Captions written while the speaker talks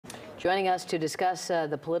Joining us to discuss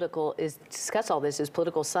all this is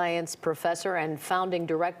political science professor and founding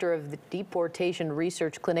director of the Deportation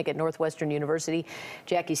Research Clinic at Northwestern University,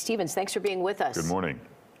 Jackie Stevens. Thanks for being with us. Good morning.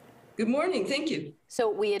 Good morning. Thank you. So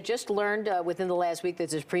we had just learned within the last week that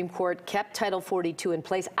the Supreme Court kept Title 42 in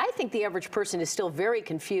place. I think the average person is still very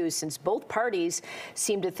confused since both parties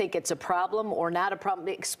seem to think it's a problem or not a problem.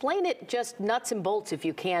 Explain it just nuts and bolts, if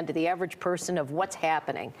you can, to the average person of what's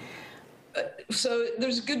happening. So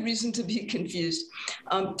there's good reason to be confused.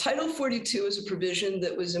 Title 42 is a provision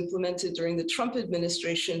that was implemented during the Trump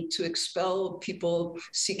administration to expel people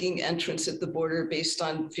seeking entrance at the border based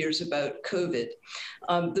on fears about COVID.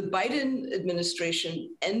 The Biden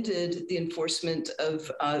administration ended the enforcement of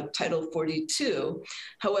Title 42.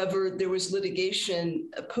 However, there was litigation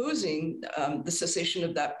opposing the cessation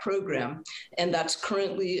of that program, and that's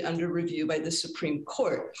currently under review by the Supreme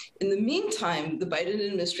Court. In the meantime, the Biden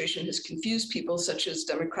administration has confused people such as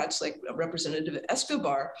Democrats like Representative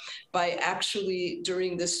Escobar by actually,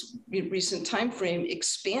 during this recent time frame,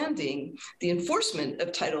 expanding the enforcement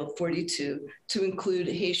of Title 42 to include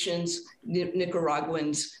Haitians,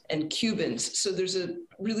 Nicaraguans, and Cubans. So there's a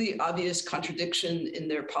really obvious contradiction in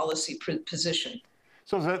their policy position.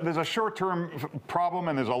 So there's a short-term problem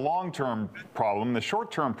and there's a long-term problem. The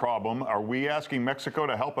short-term problem, are we asking Mexico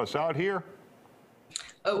to help us out here?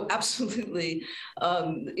 Oh, absolutely.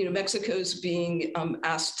 Mexico's being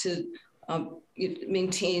asked to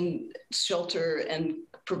maintain shelter and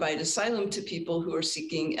provide asylum to people who are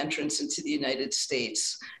seeking entrance into the United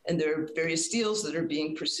States. And there are various deals that are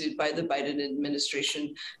being pursued by the Biden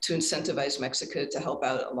administration to incentivize Mexico to help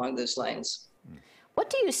out along those lines. What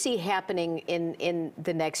do you see happening in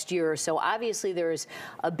the next year or so? Obviously, there's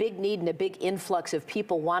a big need and a big influx of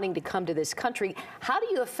people wanting to come to this country. How do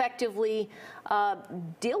you effectively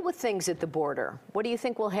deal with things at the border? What do you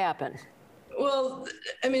think will happen? Well,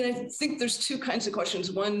 I mean, I think there's two kinds of questions.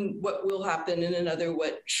 One, what will happen, and another,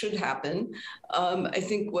 what should happen. I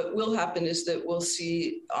think what will happen is that we'll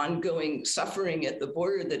see ongoing suffering at the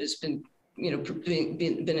border that has been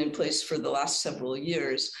in place for the last several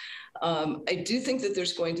years. I do think that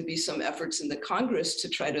there's going to be some efforts in the Congress to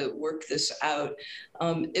try to work this out.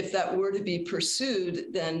 If that were to be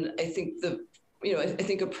pursued, then I think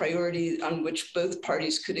a priority on which both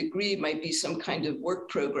parties could agree might be some kind of work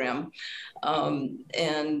program.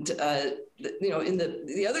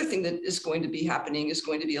 The other thing that is going to be happening is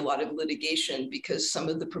going to be a lot of litigation, because some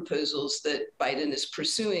of the proposals that Biden is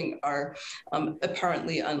pursuing are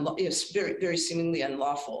apparently very, very seemingly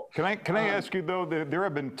unlawful. Can I ask you, though, there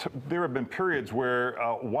have been periods where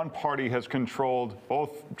one party has controlled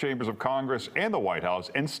both chambers of Congress and the White House,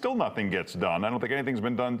 and still nothing gets done. I don't think anything's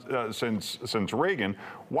been done since Reagan.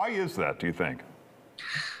 Why is that, do you think?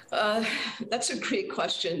 That's a great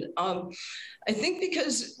question. I think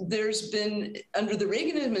because there's been, under the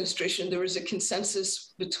Reagan administration, there was a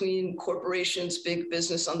consensus between corporations, big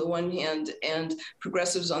business on the one hand, and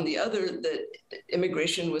progressives on the other, that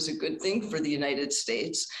immigration was a good thing for the United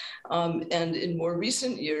States. And in more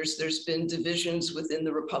recent years, there's been divisions within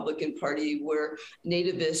the Republican Party where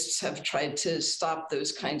nativists have tried to stop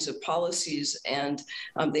those kinds of policies, and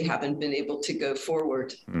they haven't been able to go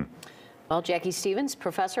forward. Well, Jackie Stevens,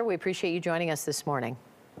 professor, we appreciate you joining us this morning.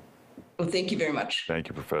 Well, thank you very much. Thank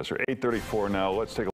you, Professor. 8:34 now. Let's take a